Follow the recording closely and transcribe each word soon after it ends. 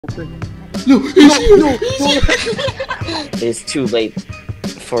No, no. It's too late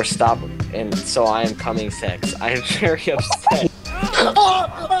for stop, and so I am coming sex. I am very upset.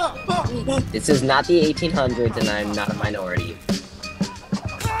 This is not the 1800s, and I'm not a minority.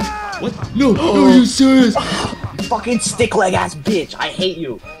 What? No, no, you serious? Fucking stick leg ass bitch! I hate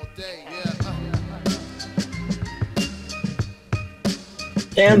you.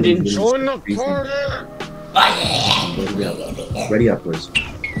 Camden, join the party. Ready up, boys.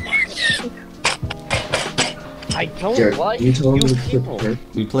 I don't Jared, like you tell you him to people. clip.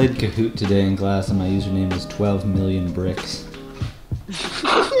 We played Kahoot today in class, and my username is 12 million bricks.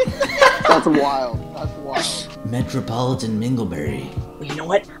 That's wild. That's wild. Metropolitan Mingleberry. Well, you know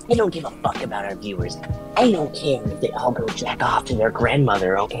what? I don't give a fuck about our viewers. I don't care if they all go jack off to their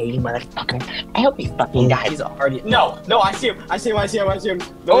grandmother, okay, you motherfucker? I hope he fucking dies. He's already. No, I see him. I see him.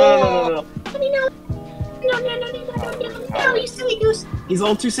 No. I mean, no, you silly goose. He's a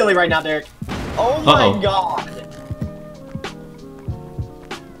little too silly right now, Derek. Oh my god.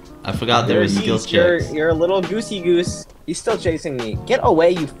 I forgot there were skill checks. You're a little goosey goose. He's still chasing me. Get away,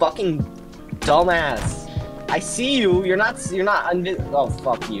 you fucking dumbass. I see you. You're not oh,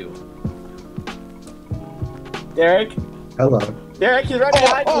 fuck you. Derek? Hello. Derek, he's right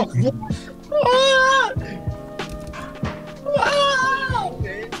behind you.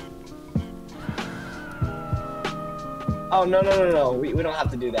 Oh, no. We don't have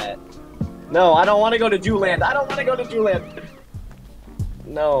to do that. No, I don't want to go to Jewland.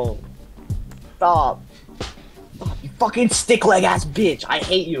 No. Stop. Stop, you fucking stick leg ass bitch. I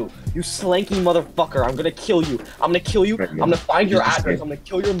hate you. You slanky motherfucker. I'm gonna kill you. I'm gonna find your address. I'm gonna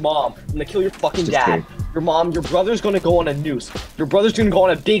kill your mom. I'm gonna kill your fucking dad. Your brother's gonna go on a noose. Your brother's gonna go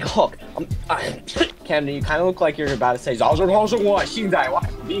on a big hook. Camden, you kind of look like you're about to say,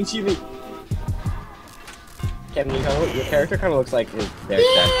 Camden, your character kind of looks like his dead.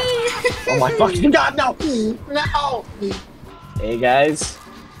 Oh my fucking god, no! No! Hey guys.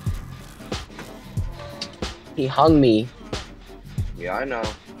 He hung me. Yeah, I know.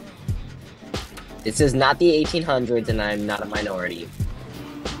 This is not the 1800s, and I'm not a minority.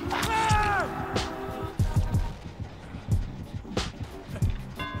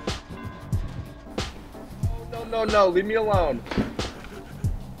 No, leave me alone.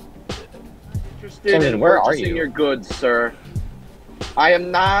 Camden, where are you? Your goods, sir. I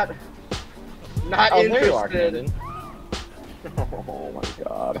am not interested. There you are, Camden. Oh my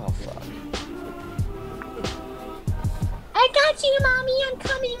god. Oh fuck. I got you, mommy. I'm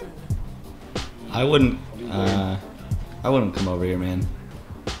coming. I wouldn't come over here, man.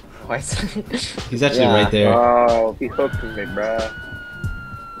 Why? He's actually right there. Oh, he hooked me, bruh.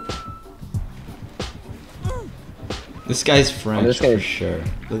 This guy's French just gonna- for sure.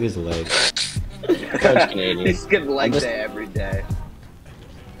 Look at his legs. Canadian. He's getting leg day every day.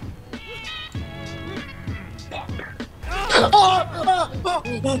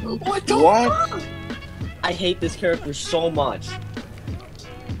 What the fuck? I hate this character so much.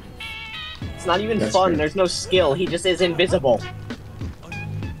 It's not even fun. Great. There's no skill. He just is invisible.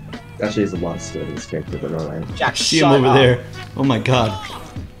 Actually, there's a lot of skill in this character, but alright. Jack, See him over there. Oh my god.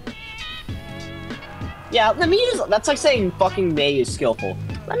 Yeah, let me use. That's like saying fucking May is skillful.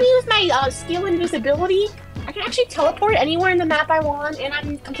 Let me use my skill invisibility. I can actually teleport anywhere in the map I want, and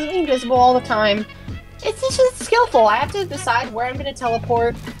I'm completely invisible all the time. It's just skillful. I have to decide where I'm going to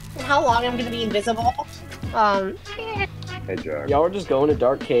teleport and how long I'm going to be invisible. Hey, Jack. Y'all are just going to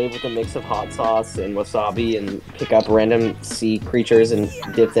dark cave with a mix of hot sauce and wasabi and pick up random sea creatures and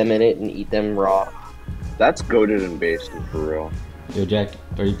dip them in it and eat them raw. That's goated and basted for real. Yo, Jack,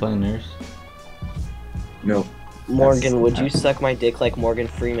 are you playing nurse? No. Morgan, would you suck my dick like Morgan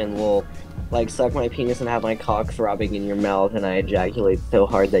Freeman will? Like, suck my penis and have my cock throbbing in your mouth, and I ejaculate so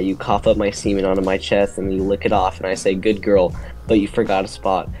hard that you cough up my semen onto my chest, and you lick it off, and I say, good girl, but you forgot a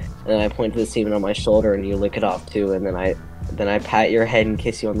spot. And then I point to the semen on my shoulder, and you lick it off too, and then I pat your head and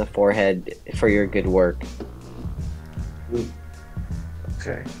kiss you on the forehead for your good work.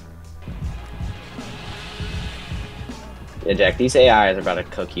 Okay. Yeah, Jack, these AIs are about to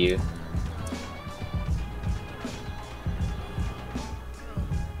cook you.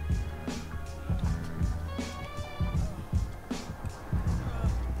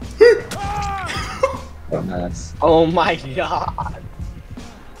 Dumbass. Oh my god!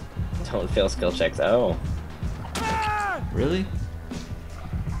 Don't fail skill checks. Oh. Really?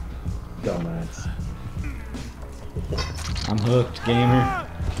 Dumbass. I'm hooked, gamer.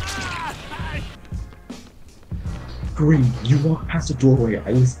 Green, you walked past the doorway.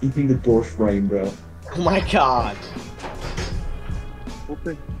 I was eating the door frame, bro. Oh my god.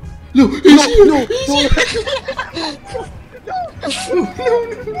 No, he's here!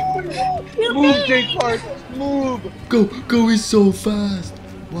 Move, Jake Park! Move! Go, he's so fast.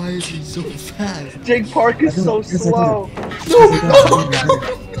 Why is he so fast? Jake Park is so slow.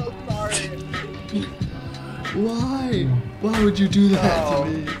 Why? Why would you do that to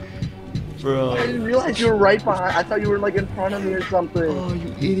me? Bro. I didn't realize you were right behind. I thought you were like in front of me or something. Oh,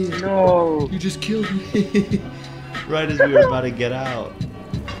 you idiot. No. You just killed me. Right as we were about to get out.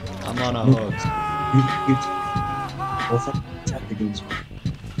 I'm on a hook.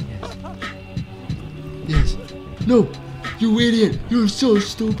 Yes. No. You idiot. You're so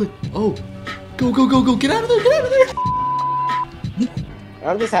stupid. Oh. Go. Get out of there. Get out of there.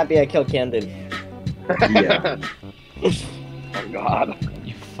 I'm just happy I killed Camden. Yeah. Oh God.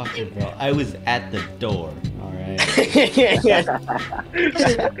 You fucking bro. I was at the door. Alright.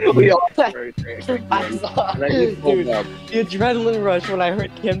 We all very I saw, And I just pulled dude, up. the adrenaline rush when I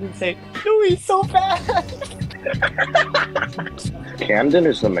heard Camden say, "No, he's so fast." Camden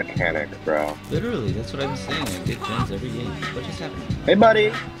is the mechanic, bro. Literally, that's what I'm saying. I get gens every game. What just happened? Hey,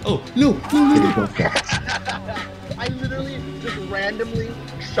 buddy. Oh, no. I literally just randomly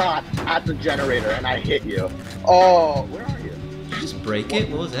shot at the generator and I hit you. Oh, where are you? Did you just break it?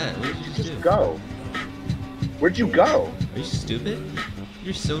 What was that? What did you just do? Go. Where'd you go? Are you stupid?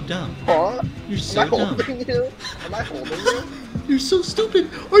 You're so dumb. Huh? You're Am so I dumb. holding you? Am I holding you? You're so stupid.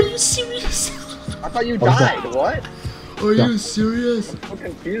 Are you serious? I thought you died. What? Are you serious? I'm so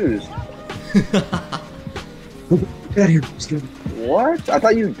confused. Get out of here. I'm scared. What? I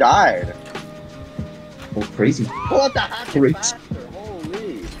thought you died. Oh, crazy. What the heck? Great. Faster.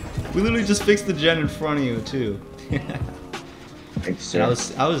 Holy. We literally just fixed the gen in front of you too. Thanks, And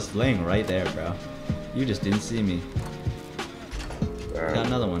sir. I was laying right there, bro. You just didn't see me. Got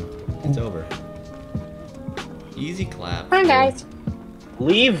another one. It's over. Easy clap. Hi guys.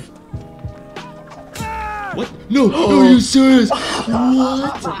 Leave. What? No, no, are you serious?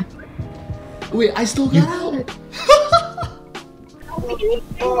 What? Wait, I still got out.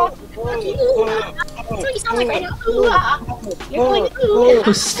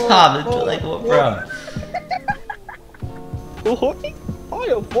 Oh, stop. It's like, what, bro?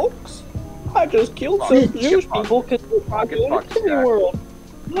 Hiya, folks. I just killed some Jewish people because they're trying to go to Disney World.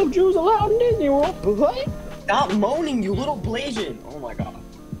 No Jews allowed in Disney World. What? Stop moaning, you little Blasian. Oh my god.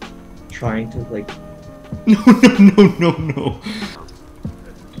 Trying to, like, No.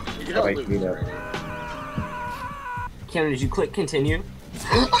 like, you know. Cameron, did you click continue?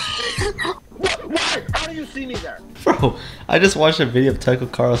 What? How do you see me there? Bro, I just watched a video of Tucker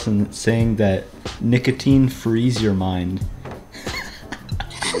Carlson saying that nicotine frees your mind.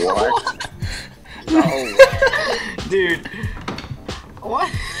 What? Oh. Dude.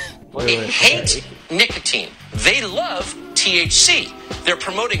 What? They hate nicotine. They love THC. They're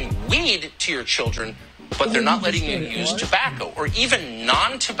promoting weed to your children, but they're not letting you use tobacco or even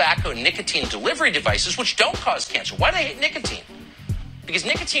non-tobacco nicotine delivery devices, which don't cause cancer. Why do they hate nicotine? Because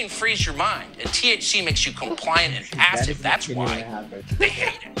nicotine frees your mind, and THC makes you compliant and passive. That's why they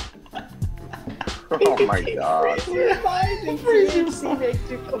hate it. Oh my god. THC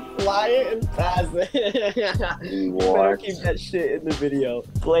makes you compliant and passive. Better What? keep that shit in the video.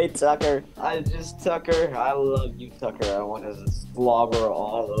 Play Tucker. Tucker. I love you, Tucker. I want to slobber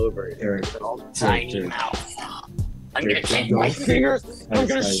all over it. Eric. Tiny mouth. I'm gonna take my fingers. I'm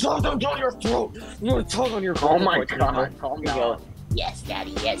gonna shove them down your throat. I'm gonna tug on your. Oh my god. Calm down. Yes,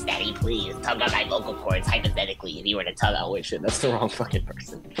 daddy, please. Tug on my vocal cords, hypothetically, if you were to tug on. Oh wait, shit, that's the wrong fucking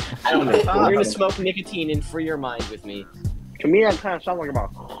person. I don't know. You're gonna smoke nicotine and free your mind with me. To me, that kind of sounds like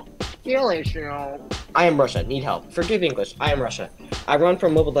about stealing, you know. I am Russia. Need help. Forgive English. I am Russia. I run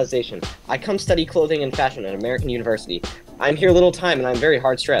from mobilization. I come study clothing and fashion at American University. I'm here little time and I'm very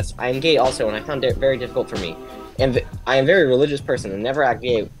hard stressed. I am gay also and I found it very difficult for me. And I am a very religious person and never act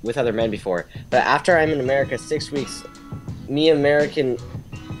gay with other men before. But after I'm in America 6 weeks,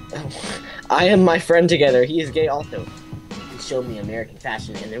 I am my friend together. He is gay also. He showed me American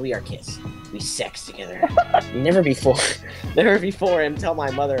fashion and then we are kissed. We sex together. Never before and tell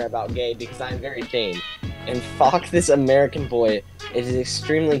my mother about gay because I'm very ashamed. And fuck this American boy. It is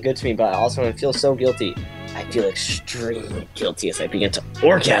extremely good to me, but also I feel so guilty. I feel extremely guilty as I begin to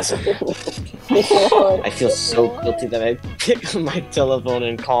orgasm. I feel so guilty that I pick up my telephone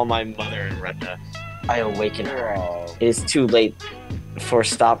and call my mother in Russia. I awaken her. It is too late for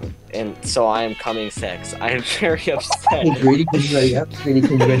stop, and so I am coming sex. I am very upset. Grady, can you ready up? Grady,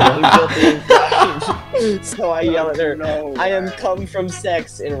 can you ready I'm up? guilty and crying. So I yell at her, No I am way. come from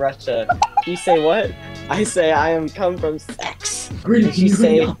sex in Russia. You say what? I say I am come from sex. Grady, And can she you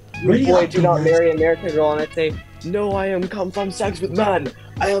ready say, up? Ready boy, up, do not dumbass. marry American girl. And I say, no, I am come from sex with man.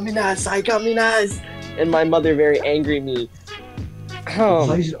 I am Minas, I come Minas. And my mother very angry me.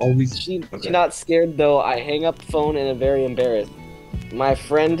 Why should always? She's not scared though. I hang up the phone and am very embarrassed. My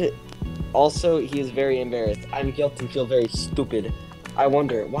friend, also, he is very embarrassed. I'm guilty and feel very stupid. I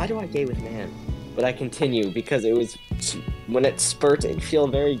wonder, why do I gay with man? But I continue because it was when it spurt, it feel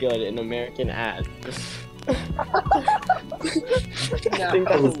very good in American ad. I think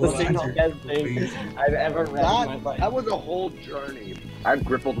that was the single best thing I've ever read in my life. That was a whole journey. I've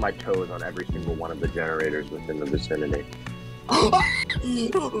grippled my toes on every single one of the generators within the vicinity.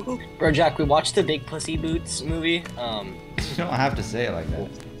 Bro, Jack, we watched the Big Pussy Boots movie. You don't have to say it like that.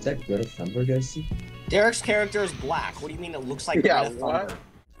 Is that Greta Thunberg I see? Derek's character is black. What do you mean it looks like Yeah, Greta what?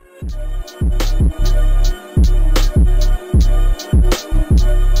 Thunberg?